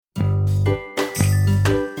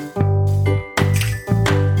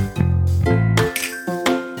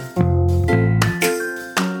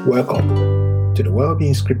Welcome to the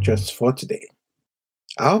Wellbeing Scriptures for today.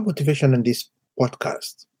 Our motivation in this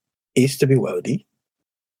podcast is to be wealthy,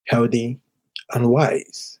 healthy, and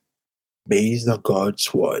wise based on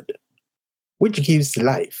God's Word, which gives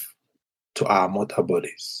life to our mortal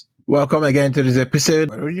bodies. Welcome again to this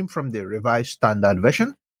episode. We're reading from the Revised Standard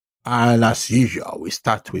Version. And as usual, we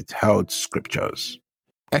start with health scriptures.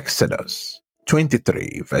 Exodus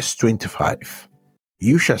 23, verse 25.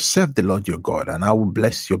 You shall serve the Lord your God, and I will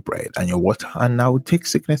bless your bread and your water, and I will take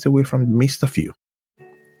sickness away from the midst of you.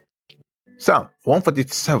 Psalm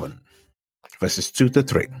 147, verses 2 to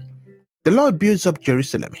 3. The Lord builds up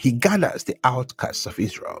Jerusalem. He gathers the outcasts of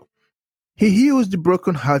Israel. He heals the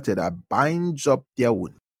brokenhearted and binds up their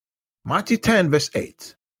wounds. Matthew 10, verse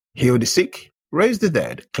 8. Heal the sick, raise the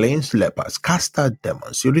dead, cleanse lepers, cast out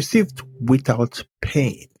demons. You received without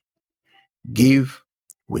pain. Give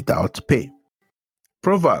without pay.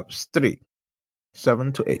 Proverbs 3,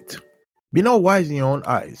 7 to 8. Be not wise in your own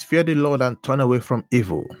eyes. Fear the Lord and turn away from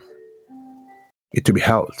evil. It will be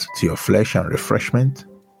health to your flesh and refreshment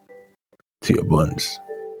to your bones.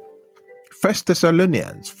 1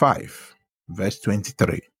 Thessalonians 5, verse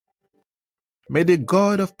 23. May the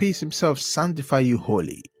God of peace himself sanctify you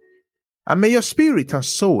wholly, and may your spirit and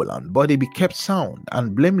soul and body be kept sound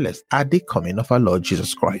and blameless at the coming of our Lord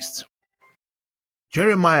Jesus Christ.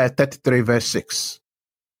 Jeremiah 33, verse 6.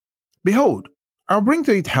 Behold, I'll bring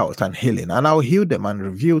to it health and healing, and I'll heal them and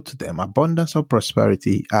reveal to them abundance of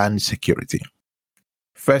prosperity and security.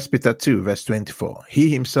 1 Peter 2, verse 24. He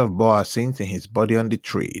himself bore our sins in his body on the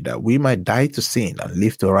tree, that we might die to sin and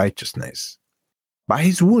live to righteousness. By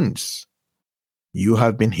his wounds, you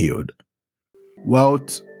have been healed.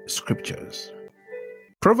 Wealth Scriptures.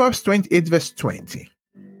 Proverbs 28, verse 20.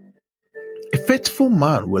 A faithful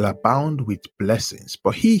man will abound with blessings,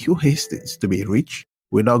 but he who hastens to be rich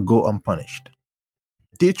will not go unpunished.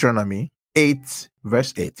 Deuteronomy 8,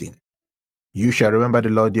 verse 18. You shall remember the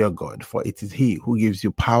Lord your God, for it is he who gives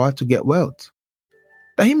you power to get wealth,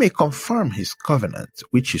 that he may confirm his covenant,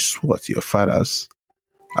 which he swore to your fathers,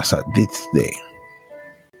 as at this day.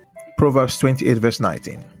 Proverbs 28, verse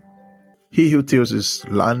 19. He who tills his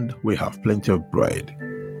land will have plenty of bread,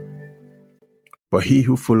 but he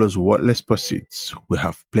who follows worthless pursuits will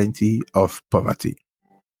have plenty of poverty.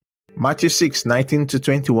 Matthew 6, 19 to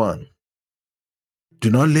 21. Do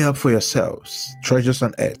not lay up for yourselves treasures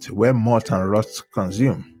on earth, where moth and rust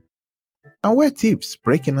consume, and where thieves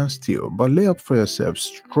break in and steal, but lay up for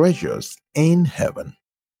yourselves treasures in heaven,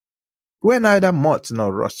 where neither moth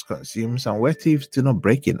nor rust consumes, and where thieves do not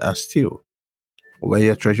break in and steal. Where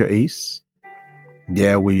your treasure is,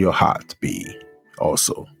 there will your heart be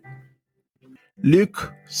also.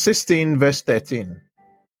 Luke 16, verse 13.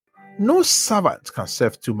 No servant can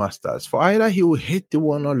serve two masters, for either he will hate the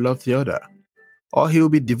one or love the other, or he will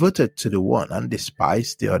be devoted to the one and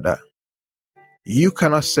despise the other. You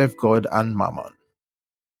cannot serve God and mammon.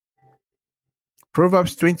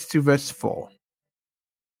 Proverbs 22, verse 4.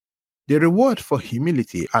 The reward for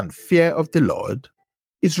humility and fear of the Lord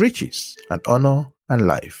is riches and honor and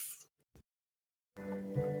life.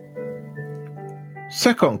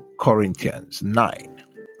 2 Corinthians 9,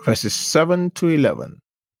 verses 7 to 11.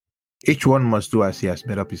 Each one must do as he has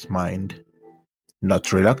made up his mind,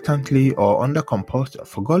 not reluctantly or under compulsion,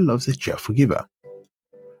 for God loves a cheerful giver.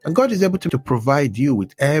 And God is able to provide you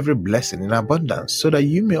with every blessing in abundance, so that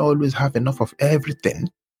you may always have enough of everything,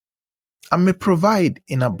 and may provide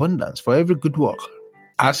in abundance for every good work.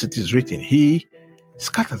 As it is written, he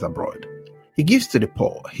scatters abroad, he gives to the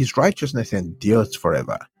poor, his righteousness endures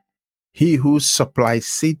forever. He who supplies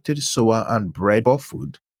seed to the sower and bread for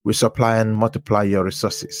food will supply and multiply your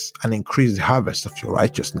resources and increase the harvest of your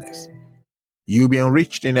righteousness. You'll be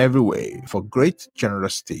enriched in every way for great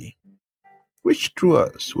generosity, which through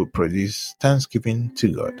us will produce thanksgiving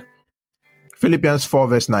to God. Philippians 4,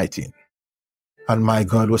 verse 19. And my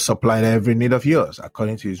God will supply every need of yours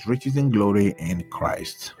according to his riches in glory in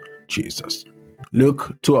Christ Jesus.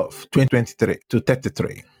 Luke 12, 23 to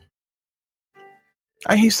 33.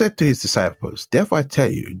 And he said to his disciples, therefore I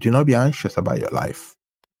tell you, do not be anxious about your life,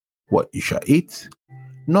 what you shall eat,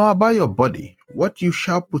 nor about your body, what you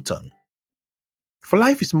shall put on. For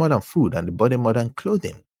life is more than food, and the body more than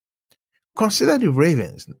clothing. Consider the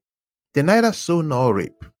ravens. They neither sow nor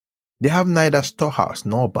reap. They have neither storehouse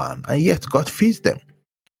nor barn, and yet God feeds them.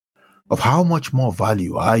 Of how much more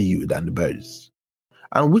value are you than the birds?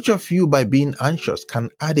 And which of you, by being anxious, can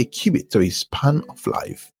add a cubit to his span of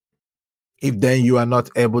life? If then you are not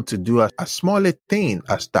able to do as small a thing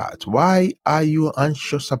as that, why are you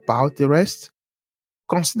anxious about the rest?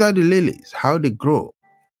 Consider the lilies, how they grow.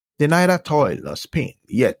 They neither toil nor spin.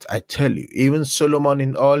 Yet I tell you, even Solomon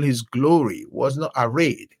in all his glory was not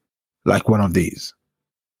arrayed like one of these.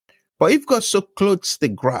 But if God so clothes the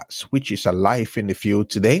grass, which is alive in the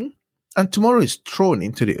field today, and tomorrow is thrown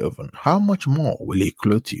into the oven, how much more will he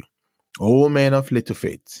clothe you, O men of little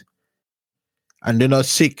faith? And do not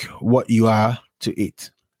seek what you are to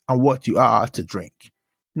eat, and what you are to drink,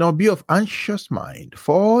 nor be of anxious mind,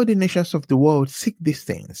 for all the nations of the world seek these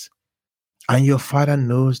things, and your Father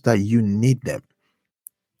knows that you need them.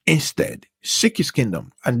 Instead, seek his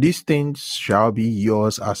kingdom, and these things shall be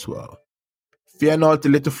yours as well. Fear not the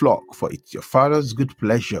little flock, for it's your Father's good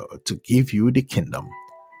pleasure to give you the kingdom.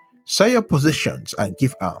 Sell your possessions and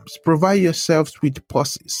give alms. Provide yourselves with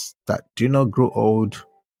purses that do not grow old,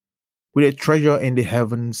 with a treasure in the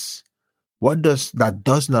heavens, that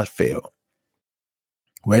does not fail,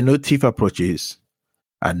 where no thief approaches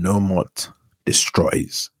and no moth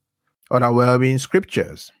destroys. Other well-being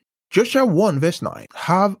scriptures. Joshua 1 verse 9.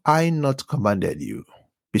 Have I not commanded you?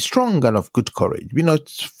 Be strong and of good courage. Be not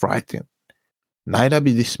frightened, neither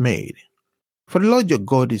be dismayed. For the Lord your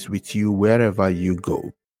God is with you wherever you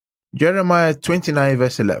go. Jeremiah 29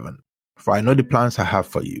 verse 11. For I know the plans I have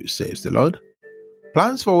for you, says the Lord.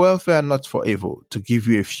 Plans for welfare and not for evil, to give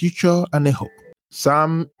you a future and a hope.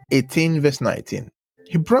 Psalm 18 verse 19.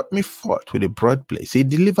 He brought me forth with a broad place. He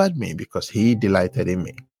delivered me because he delighted in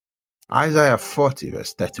me. Isaiah 40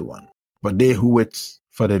 verse 31. But they who wait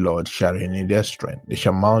for the Lord shall renew their strength. They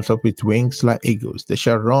shall mount up with wings like eagles. They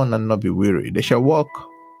shall run and not be weary. They shall walk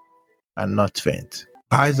and not faint.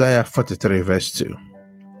 Isaiah 43 verse 2.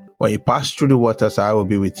 When you pass through the waters, I will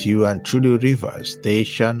be with you, and through the rivers, they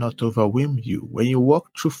shall not overwhelm you. When you walk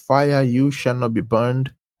through fire, you shall not be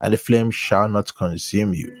burned, and the flame shall not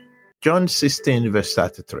consume you. John 16 verse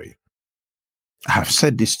 33. I have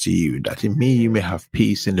said this to you, that in me you may have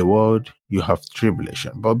peace. In the world you have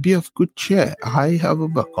tribulation, but be of good cheer. I have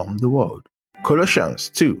overcome the world. Colossians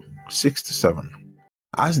 2, 6-7.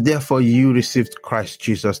 As therefore you received Christ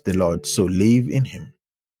Jesus the Lord, so live in him,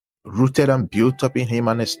 rooted and built up in him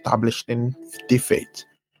and established in the faith,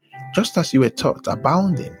 just as you were taught,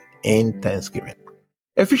 abounding in thanksgiving.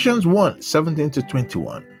 Ephesians 1,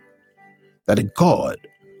 17-21. That the God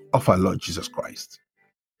of our Lord Jesus Christ,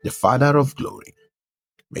 the Father of glory,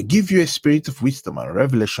 may give you a spirit of wisdom and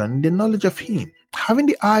revelation in the knowledge of him, having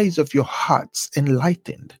the eyes of your hearts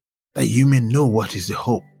enlightened, that you may know what is the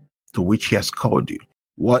hope to which he has called you,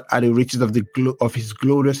 what are the riches of his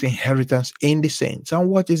glorious inheritance in the saints, and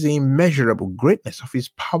what is the immeasurable greatness of his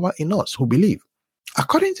power in us who believe,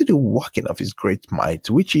 according to the working of his great might,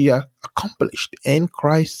 which he accomplished in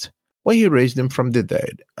Christ when he raised him from the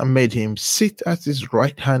dead and made him sit at his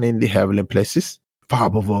right hand in the heavenly places, far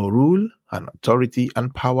above all rule and authority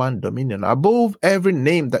and power and dominion, above every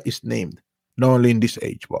name that is named, not only in this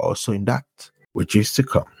age, but also in that which is to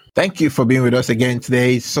come. Thank you for being with us again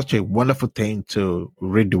today. It's such a wonderful thing to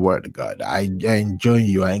read the Word of God. I enjoy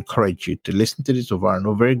you. I encourage you to listen to this over and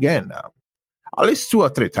over again now, at least 2 or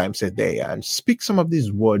 3 times a day, and speak some of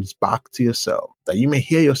these words back to yourself, that you may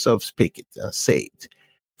hear yourself speak it and say it.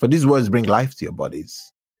 For these words bring life to your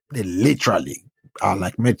bodies. They literally are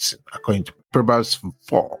like medicine, according to Proverbs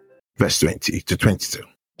 4, verse 20-22.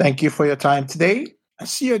 Thank you for your time today. I'll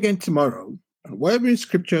see you again tomorrow on Wellbeing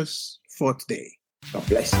Scriptures for Today. God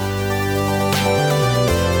bless you.